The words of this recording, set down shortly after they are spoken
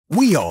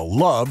We all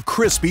love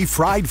crispy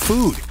fried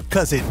food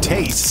because it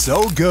tastes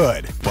so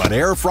good. But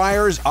air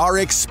fryers are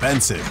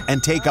expensive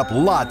and take up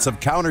lots of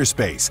counter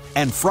space,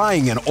 and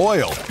frying in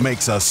oil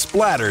makes a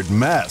splattered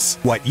mess.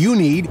 What you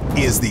need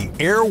is the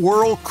Air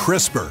Whirl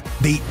Crisper,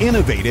 the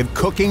innovative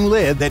cooking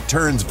lid that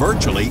turns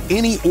virtually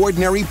any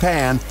ordinary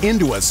pan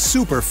into a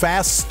super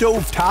fast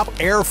stovetop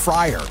air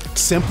fryer.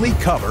 Simply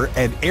cover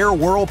and Air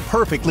Whirl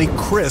perfectly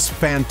crisp,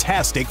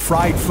 fantastic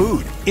fried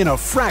food in a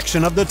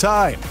fraction of the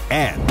time.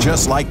 And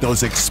just like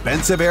those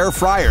expensive air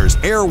fryers,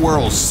 Air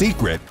Whirl's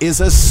secret is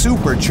a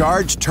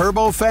supercharged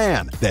turbo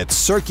fan that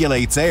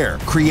circulates air,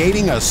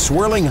 creating a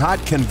swirling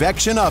hot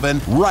convection oven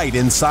right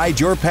inside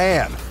your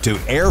pan to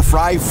air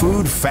fry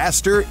food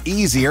faster,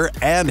 easier,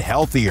 and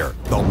healthier.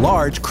 The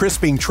large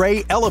crisping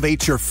tray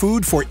elevates your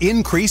food for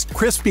increased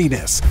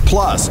crispiness.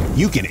 Plus,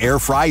 you can air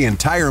fry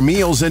entire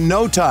meals in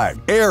no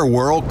time. Air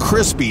Whirl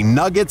crispy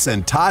nuggets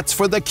and tots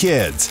for the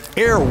kids.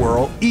 Air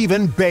Whirl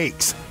even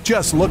bakes.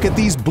 Just look at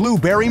these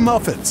blueberry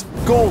muffins.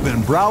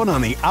 Golden brown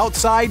on the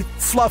outside,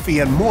 fluffy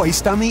and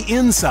moist on the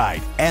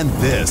inside. And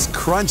this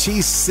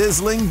crunchy,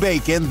 sizzling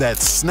bacon that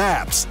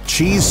snaps.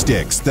 Cheese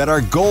sticks that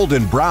are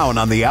golden brown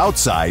on the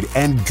outside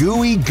and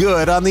gooey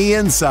good on the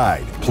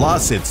inside.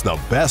 Plus, it's the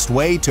best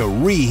way to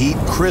reheat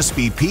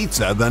crispy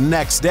pizza the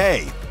next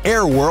day.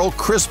 Air Whirl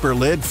Crisper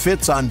lid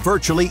fits on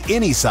virtually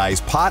any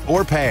size pot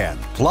or pan.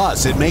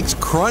 Plus, it makes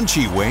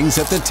crunchy wings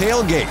at the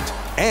tailgate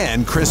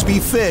and crispy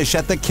fish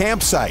at the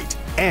campsite.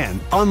 And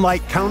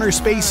unlike counter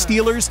space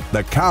stealers,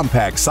 the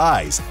compact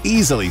size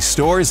easily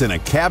stores in a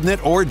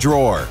cabinet or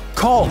drawer.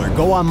 Call or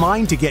go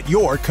online to get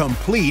your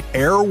complete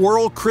Air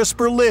Whirl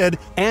Crisper lid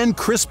and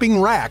crisping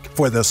rack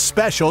for the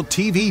special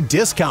TV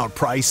discount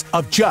price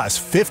of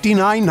just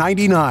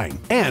 $59.99.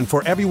 And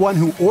for everyone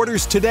who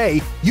orders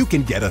today, you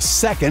can get a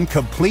second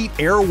complete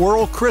Air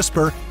Whirl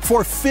Crisper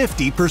for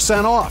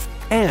 50% off.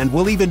 And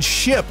we'll even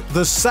ship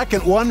the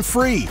second one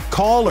free.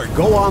 Call or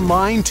go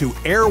online to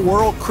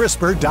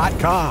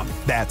airwhirlcrisper.com.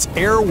 That's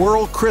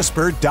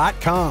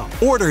airwhirlcrisper.com.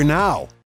 Order now.